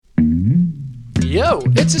Yo,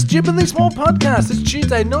 it's a Stupidly Small podcast. It's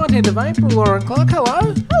Tuesday, 19th of April. Lauren Clark,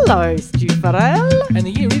 hello. Hello, Stu Farrell. And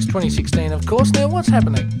the year is 2016, of course. Now, what's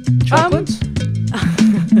happening? Chocolates?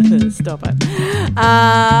 Stop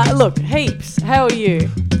it. Look, heaps. How are you?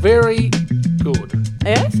 Very good.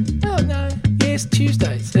 Yes? Oh, no. Yes,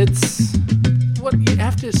 Tuesdays. It's... What you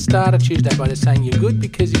have to start a Tuesday by just saying you're good,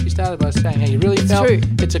 because if you started by saying how you really felt, true.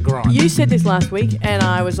 it's a grind. You said this last week, and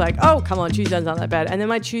I was like, oh, come on, Tuesdays aren't that bad. And then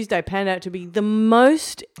my Tuesday panned out to be the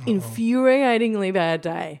most infuriatingly bad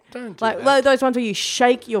day. Don't do like that. those ones where you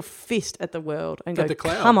shake your fist at the world and At go, the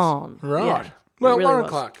clouds. come on. Right. Yeah, Well, it really Lauren was.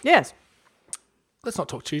 Clark. Yes. Let's not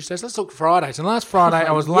talk Tuesdays. Let's talk Fridays. And last Friday,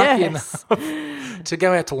 I was lucky Yes. enough to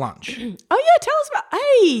go out to lunch. Oh, yeah, tell us about...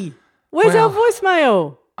 Hey, where's Well- our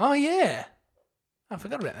voicemail? Oh, yeah. I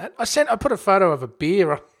forgot about that. I put a photo of a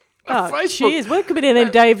beer on Oh, Facebook. cheers. What could be any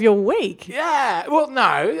day of your week? Yeah. Well,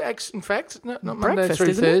 no. In fact, not Monday Breakfast, through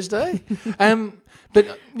isn't it? Thursday.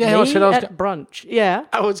 But yeah, I Me said at brunch. Yeah,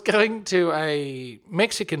 I was going to a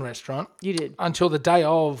Mexican restaurant you did. until the day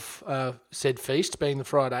of said feast, being the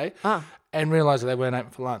Friday, and realised that they weren't open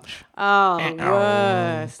for lunch. Oh,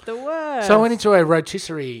 the worst. So I went into a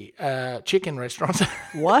rotisserie chicken restaurant.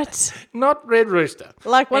 What? Not Red Rooster.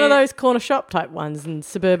 Like one of And- those corner shop type ones in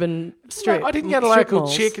suburban strip. No, I didn't go to a strip local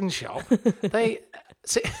malls. chicken shop.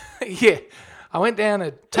 Yeah. I went down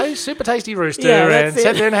a super tasty rooster Yeah, and that's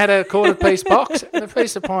sat it. there and had a quarter piece box and a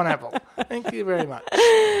piece of pineapple. Thank you very much.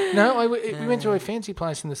 No, we went to a fancy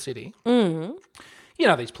place in the city. Mm. You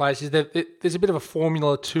know these places, there's a bit of a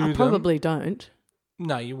formula to them. Probably don't.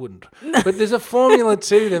 No, you wouldn't. But there's a formula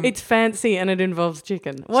to them. It's fancy and it involves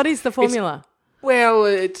chicken. What is the formula? Well,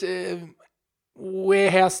 it's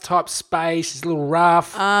warehouse type space. It's a little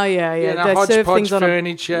rough. Oh, yeah. you know, They serve hodgepodge things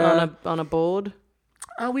furniture. on a board.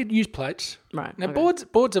 We'd use plates. Right. Now, okay.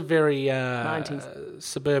 boards are very 90s.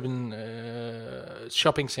 suburban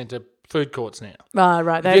shopping centre food courts now.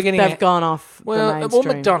 Right. you're getting They've gone off the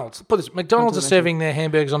mainstream. McDonald's. Put this, McDonald's are serving their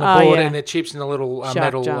hamburgers on a Oh, board yeah. and their chips in a little Shark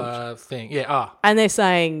metal jumped. thing. Yeah, And they're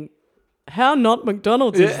saying, how not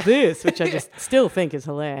McDonald's is this? Which I just still think is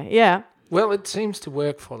hilarious. Yeah. Well, it seems to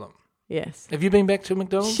work for them. Yes. Have you been back to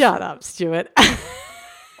McDonald's? Shut up, Stuart. I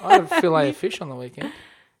had a fillet of fish on the weekend.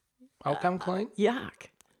 I'll come clean. Yuck.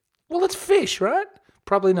 Well, it's fish, right?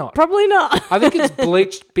 Probably not. Probably not. I think it's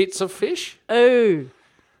bleached bits of fish. Ooh.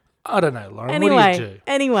 I don't know, Lauren. What do you do?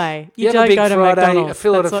 Anyway, You you have a don't big go to Friday, McDonald's. a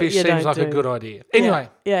fillet That's of what fish you seems don't like a do. good idea. Anyway,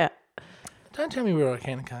 Yeah. don't tell me where I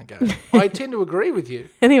can and can't go. I tend to agree with you.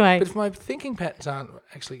 Anyway, But if my thinking patterns aren't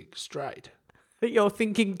actually straight. that your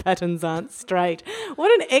thinking patterns aren't straight.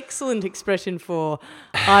 What an excellent expression for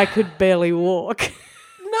I could barely walk.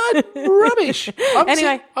 No, rubbish.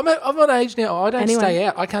 Anyway. I'm at age now. I don't Anyway. stay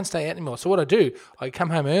out. I can't stay out anymore. So what I do, I come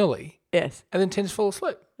home early Yes. and then tend to fall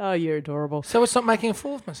asleep. Oh, you're adorable. So it's not making a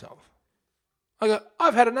fool of myself. I go,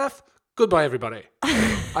 I've had enough. Goodbye, everybody.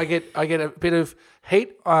 I get a bit of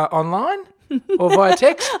heat online or via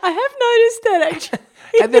text, I have noticed that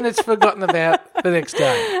actually. and then it's forgotten about the next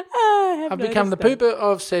day. I have I've become the noticed pooper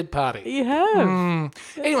of said party. that. You have.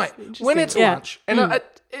 Anyway, when interesting. it's Yeah. lunch, and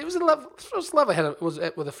it was lovely. I was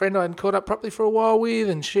out with a friend I hadn't caught up properly for a while with,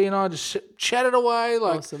 and she and I just chatted away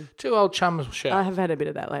like Awesome. two old chums chat. I have had a bit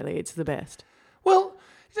of that lately. It's the best. Well,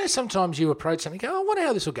 you know, sometimes you approach something and go, I wonder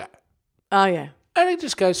how this will go. Oh, yeah. And it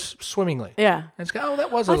just goes swimmingly. Yeah. And it's go, oh,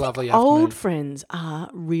 that was a I think lovely afternoon. old friends are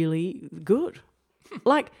really good.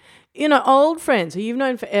 Like, you know, old friends who you've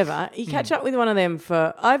known forever, you catch up with one of them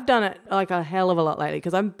for, I've done it like a hell of a lot lately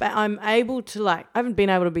because I'm able to I haven't been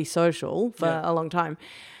able to be social for a long time.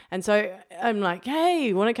 And so I'm like, hey,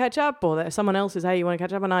 you want to catch up? Or that someone else is, hey, you want to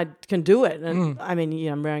catch up? And I can do it. And I mean, you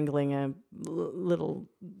know, I'm wrangling a little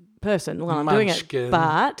person while I'm doing it. Munchkin.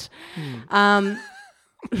 But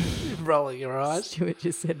Rolling your eyes. Stuart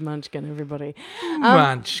just said munchkin, everybody.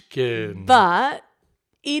 Munchkin. But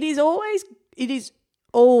it is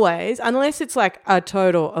always, unless it's like a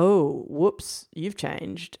total, oh, whoops, you've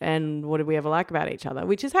changed, and what did we ever like about each other,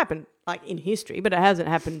 which has happened like in history, but it hasn't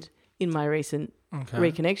happened in my recent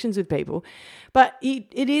reconnections with people. But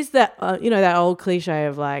it is that, that old cliche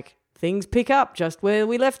of like, things pick up just where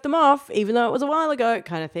we left them off, even though it was a while ago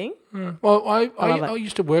kind of thing. Well, love I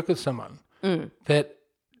used to work with someone that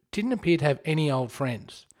didn't appear to have any old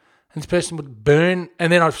friends. And this person would burn,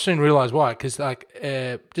 and then I soon realised why, because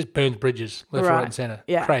just burns bridges left, right, and centre.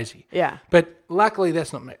 Yeah. Crazy. Yeah. But luckily,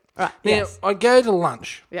 that's not me. Right. Now, Yes. I go to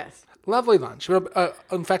lunch. Yes. Lovely lunch.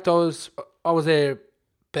 In fact, I was there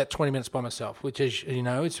about 20 minutes by myself, which is, you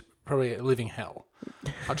know, it's probably a living hell.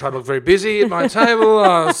 I tried to look very busy at my table.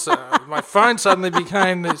 My phone suddenly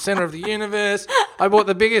became the centre of the universe. I bought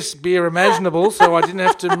the biggest beer imaginable, so I didn't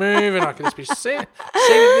have to move, and I could just be seated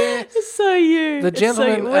there. It's so you. The It's so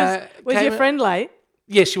gentleman you. Was your friend late?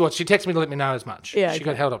 Yes, she was. She texted me to let me know as much. Yeah, she okay.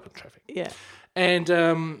 got held up in traffic. Yeah. And,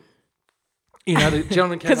 the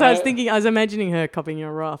gentleman came Because I over. was imagining her copying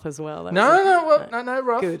your wrath as well. That No,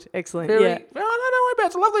 Rob. Good, excellent. Very, yeah. Oh, no, don't worry about it.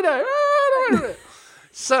 It's a lovely day. Oh, don't worry about it.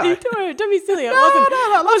 So, Don't be silly. I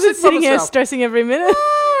I wasn't love sitting here myself. stressing every minute.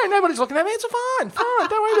 No, nobody's looking at me. It's fine.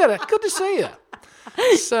 Don't worry about it. Good to see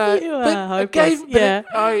you. So, You are hopeless.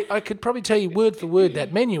 I could probably tell you word for word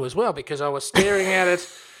that menu as well because I was staring at it.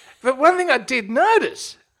 But one thing I did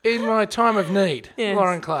notice in my time of need, Yes.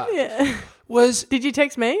 Lauren Clark, Yeah. was Did you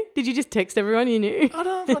text me? Did you just text everyone you knew? I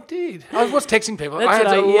don't know if I did. I was texting people. That's I had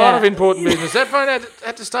what a I- lot yeah. of important business. That phone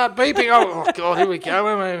had to start beeping. Oh, God, here we go.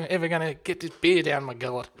 When am I ever going to get this beer down my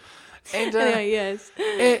gullet? And Anyway, yes.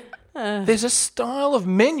 there's a style of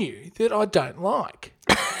menu that I don't like.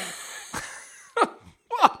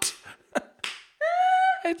 What?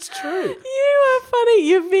 It's true. You are funny.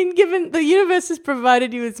 You've been given, the universe has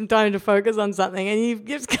provided you with some time to focus on something and you've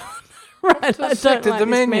just gone, right, I don't Dissected like the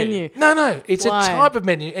this menu. No, it's Why? a type of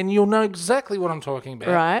menu, and you'll know exactly what I'm talking about.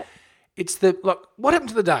 Right. It's what happened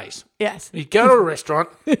to the days? Yes. You go to a restaurant,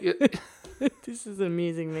 This is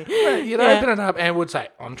amusing me. you'd Yeah. open it up and would say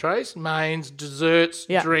entrees, mains, desserts,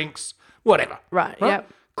 Yeah. drinks, whatever. Right.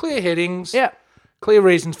 Yep. Clear headings, Yep. clear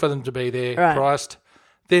reasons for them to be there, Right. priced.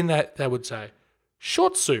 Then they would say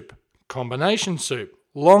short soup, combination soup,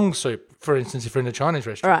 long soup, for instance, if you're in a Chinese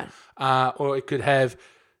restaurant. Right. Or it could have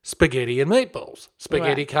spaghetti and meatballs,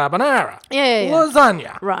 spaghetti carbonara, Yeah.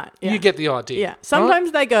 lasagna. Right. Yeah. You get the idea. Yeah. right?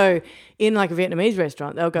 Sometimes they go in like a Vietnamese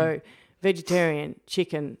restaurant, they'll go vegetarian,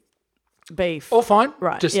 chicken, beef. All fine.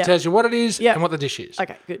 Right, Just yeah. tells you what it is Yeah. and what the dish is.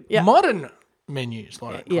 Okay, good. Yeah. Modern menus,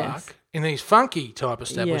 like Yes. Clark, in these funky type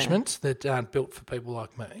establishments that aren't built for people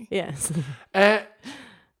like me, Yes.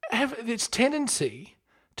 have this tendency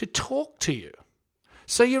to talk to you.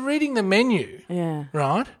 So you're reading the menu, Yeah.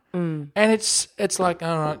 right? And it's like,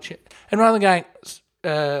 all right, and rather than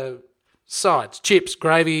going sides, chips,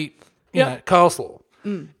 gravy, you know, coleslaw,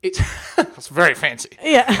 it's very fancy.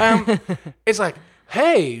 Yeah. It's like,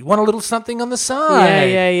 hey, want a little something on the side?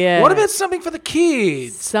 Yeah. What about something for the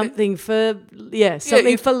kids? Something for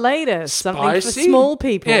it's for later. Something for Spicy? small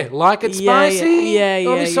people. Yeah, like it's Yeah, spicy. Yeah.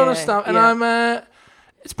 all this sort of yeah, stuff. And yeah.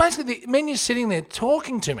 it's basically the menu sitting there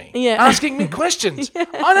talking to me, Yeah. asking me questions.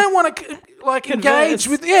 I don't want to engage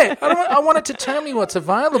with. I want it to tell me what's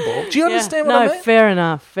available. Do you understand what I mean? Fair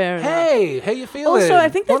enough. Fair enough. Hey, how you feeling? Also, I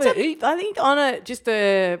think What that's do you eat? I think on a just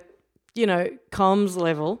a comms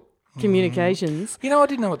level, communications. You know, I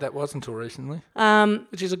didn't know what that was until recently,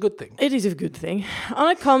 which is a good thing. It is a good thing.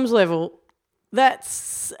 On a comms level,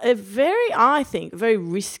 that's I think, very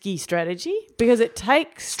risky strategy because it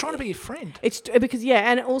takes. It's trying to be your friend. It's because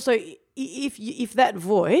and also if that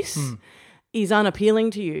voice is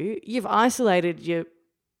unappealing to you, you've isolated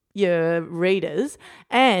your readers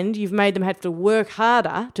and you've made them have to work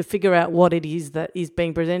harder to figure out what it is that is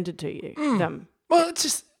being presented to you. Well, it's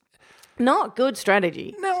just Not good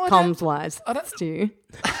strategy. No, I comms wise. I don't- Stu.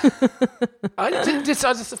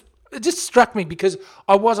 it just struck me because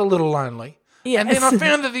I was a little lonely. Yes. And then I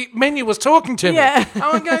found that the menu was talking to me. Yeah.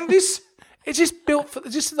 I'm going, it's just built for,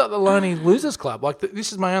 just like the Lonely Losers Club. Like,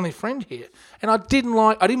 this is my only friend here. And I didn't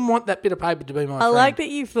want that bit of paper to be my I friend. like that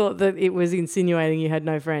you thought that it was insinuating you had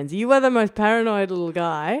no friends. You were the most paranoid little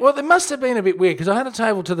guy. Well, it must have been a bit weird because I had a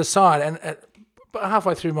table to the side and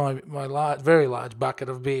halfway through my very large bucket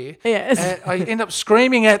of beer, Yes. I end up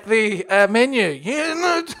screaming at the menu,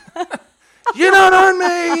 you don't own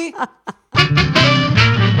me.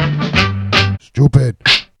 Stupid.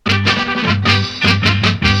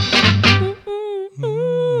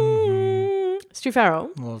 Stu Farrell,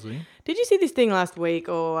 Was he? did you see this thing last week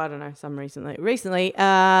or I don't know, recently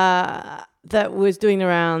that was doing the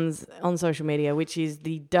rounds on social media, which is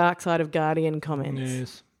the dark side of Guardian comments?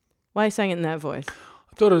 Yes. Why are you saying it in that voice?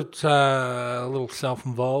 I thought it a little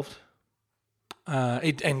self-involved.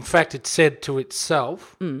 In fact, it said to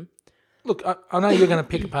itself, look, I know you're going to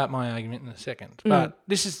pick apart my argument in a second, but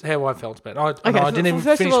this is how I felt about it. I didn't even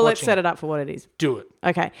first finish of all, watching let's set it up for what it is. Do it.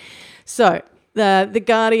 Okay. So the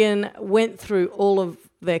Guardian went through all of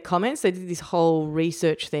their comments. They did this whole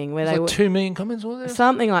research thing where There's they like were 2 million comments, was there?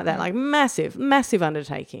 something like that, like massive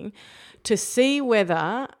undertaking to see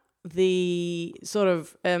whether the sort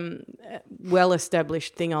of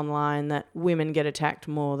well-established thing online that women get attacked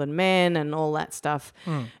more than men and all that stuff.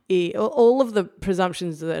 All of the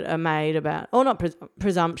presumptions that are made about, or not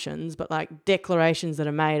presumptions, but like declarations that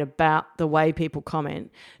are made about the way people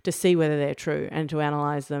comment to see whether they're true and to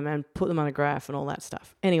analyse them and put them on a graph and all that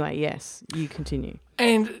stuff. Anyway, yes, you continue.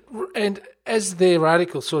 And as their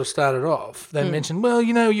article sort of started off, they mentioned, well,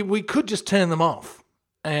 we could just turn them off.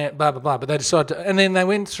 Blah, blah, blah. But they decided to... And then they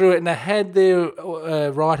went through it and they had their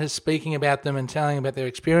writers speaking about them and telling about their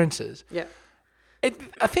experiences. Yeah.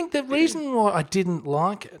 I think the reason why I didn't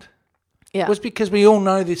like it was because we all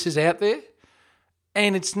know this is out there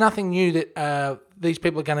and it's nothing new that these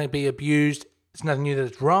people are going to be abused. It's nothing new that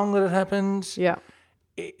it's wrong that it happens. Yeah.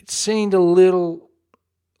 It seemed a little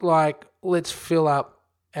like, let's fill up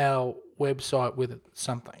our website with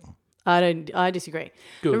something. I disagree.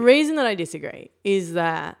 Good. The reason that I disagree is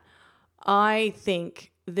that I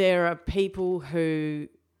think there are people who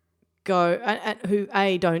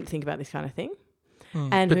who don't think about this kind of thing.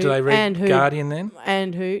 But do they read Guardian then?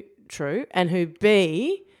 And who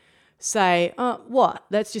B, say, oh, what?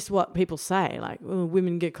 That's just what people say. Like, oh,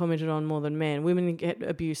 women get commented on more than men. Women get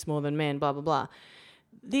abused more than men, blah, blah, blah.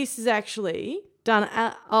 This is actually done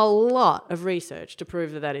a lot of research to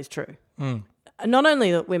prove that is true. Not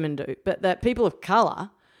only that women do, but that people of colour,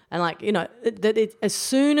 and that it, as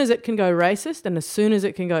soon as it can go racist and as soon as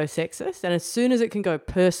it can go sexist and as soon as it can go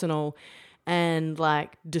personal and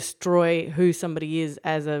like destroy who somebody is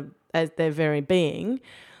as their very being,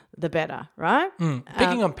 the better, right?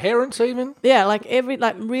 Picking on parents even? Yeah,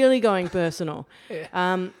 really going personal.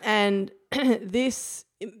 Yeah. And this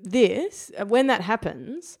when that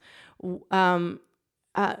happens, the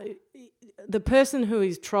person who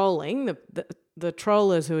is trolling, the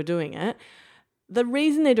trollers who are doing it, the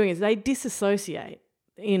reason they're doing it is they disassociate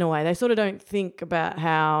in a way. They sort of don't think about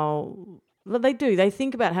how... Well, they do. They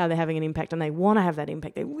think about how they're having an impact and they want to have that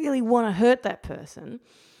impact. They really want to hurt that person,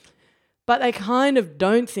 but they kind of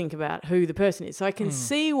don't think about who the person is. So I can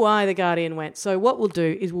see why The Guardian went, so what we'll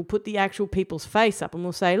do is we'll put the actual people's face up and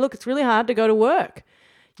we'll say, look, it's really hard to go to work.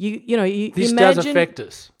 This imagine, does affect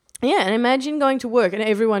us. Yeah, and imagine going to work and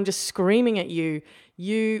everyone just screaming at you.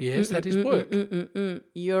 Yes, that is work.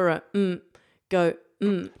 You're a go.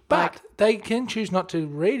 But they can choose not to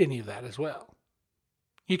read any of that as well.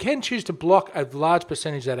 You can choose to block a large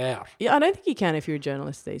percentage of that out. Yeah, I don't think you can if you're a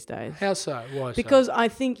journalist these days. How so? Why so? Because I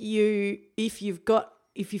think if you've got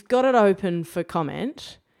it open for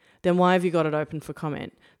comment, then why have you got it open for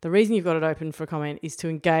comment? The reason you've got it open for comment is to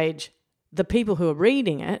engage the people who are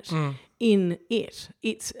reading it in it.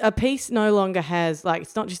 It's a piece no longer has,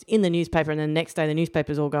 it's not just in the newspaper and then the next day the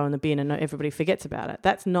newspapers all go in the bin and everybody forgets about it.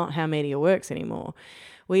 That's not how media works anymore.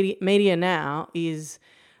 Media now is,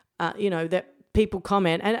 that people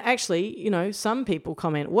comment, and actually, some people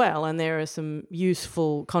comment well and there are some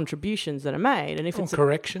useful contributions that are made. And if it's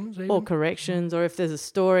corrections even? Or corrections, or if there's a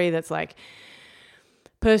story that's like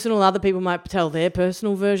personal, other people might tell their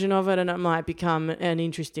personal version of it and it might become an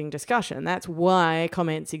interesting discussion. That's why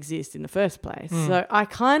comments exist in the first place. So I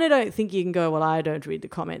kind of don't think you can go, well, I don't read the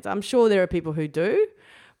comments. I'm sure there are people who do,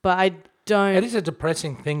 but I don't. It is a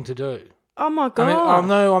depressing thing to do. Oh, my God. I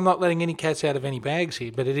know I'm not letting any cats out of any bags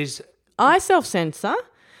here, but it is... I self-censor.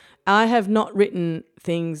 I have not written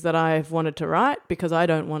things that I've wanted to write because I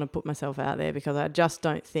don't want to put myself out there because I just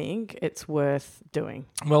don't think it's worth doing.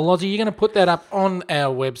 Well, Lozzie, you're going to put that up on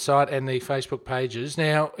our website and the Facebook pages.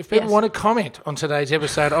 Now, if people want to comment on today's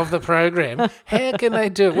episode of the program, how can they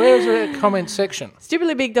do it? Where is the comment section?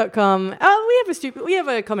 Stupidlybig.com. Oh, we have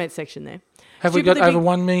a comment section there. Have we got over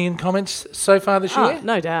 1 million comments so far this year?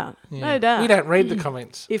 No doubt. Yeah. No doubt. We don't read the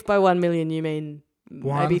comments. If by 1 million you mean...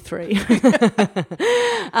 One. Maybe 3.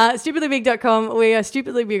 Stupidlybig.com. We are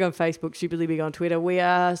Stupidly Big on Facebook, Stupidly Big on Twitter. We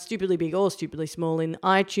are Stupidly Big or Stupidly Small in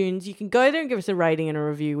iTunes. You can go there and give us a rating and a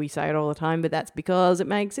review. We say it all the time, but that's because it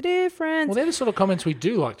makes a difference. Well, they're the sort of comments we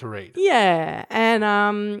do like to read. Yeah.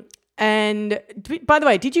 And by the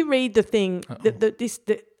way, did you read the thing,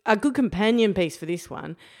 a good companion piece for this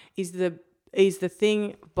one is the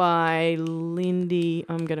thing by Lindy,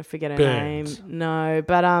 I'm going to forget her Burns. name. No,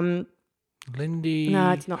 but... Lindy No,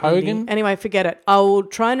 it's not Hogan? Lindy. Anyway, forget it. I will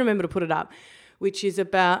try and remember to put it up, which is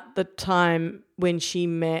about the time when she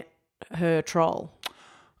met her troll.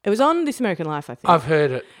 It was on This American Life, I think. I've heard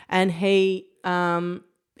it. And he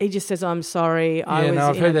just says, I'm sorry.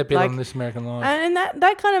 I've heard that bit on This American Life. And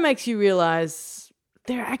that kind of makes you realise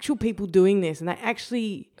there are actual people doing this and they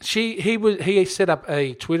actually... He set up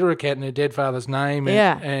a Twitter account in her dead father's name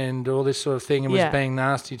and all this sort of thing and was being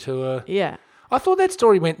nasty to her. Yeah. I thought that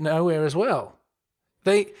story went nowhere as well.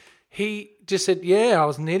 He just said, yeah, I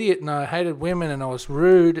was an idiot and I hated women and I was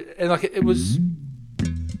rude. And like it was,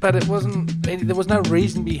 but it wasn't, there was no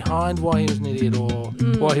reason behind why he was an idiot or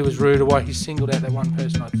why he was rude or why he singled out that one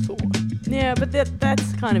person, I thought. Yeah, but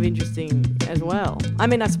that's kind of interesting as well. I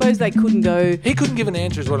mean, I suppose they couldn't go... He couldn't give an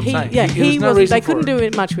answer is what I'm saying. Yeah, he was no reason they for couldn't it. do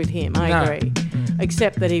it much with him, I agree.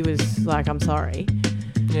 Except that he was like, I'm sorry.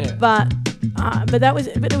 Yeah. But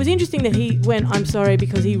it was interesting that he went, I'm sorry,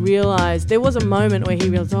 because he realised, there was a moment where he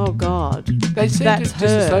realised, oh God, They seem that's to her.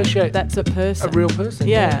 disassociate That's a person. a real person.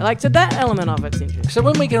 Yeah, like, so that element of it's interesting. So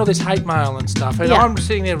when we get all this hate mail and stuff, and I'm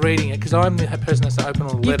sitting there reading it because I'm the person that's to open all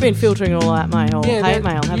the letters. You've been filtering all that mail, hate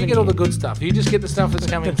mail, haven't you? You get all the good stuff. You just get the stuff that's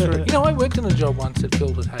coming through. You know, I worked in a job once that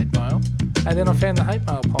filtered hate mail, and then I found the hate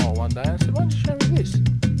mail pile one day, and I said, why don't you show me this?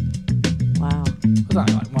 Wow. It was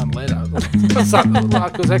only like one letter.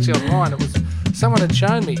 It was actually online. It was someone had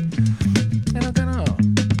shown me, and I go, oh,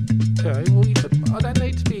 okay. Well, I don't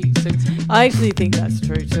need to be sensitive. I actually think that's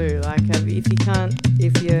true too. Like,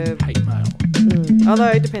 if you Hate mail. Although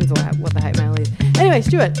it depends on what the hate mail is. Anyway,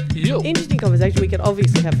 Stuart, Yo. interesting conversation we could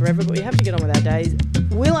obviously have forever, but we have to get on with our days.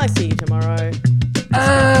 Will I see you tomorrow?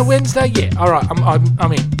 Wednesday, yeah. All right,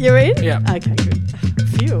 I'm in. You're in? Yeah. Okay, good.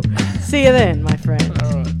 Phew. See you then, my friend.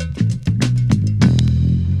 All right.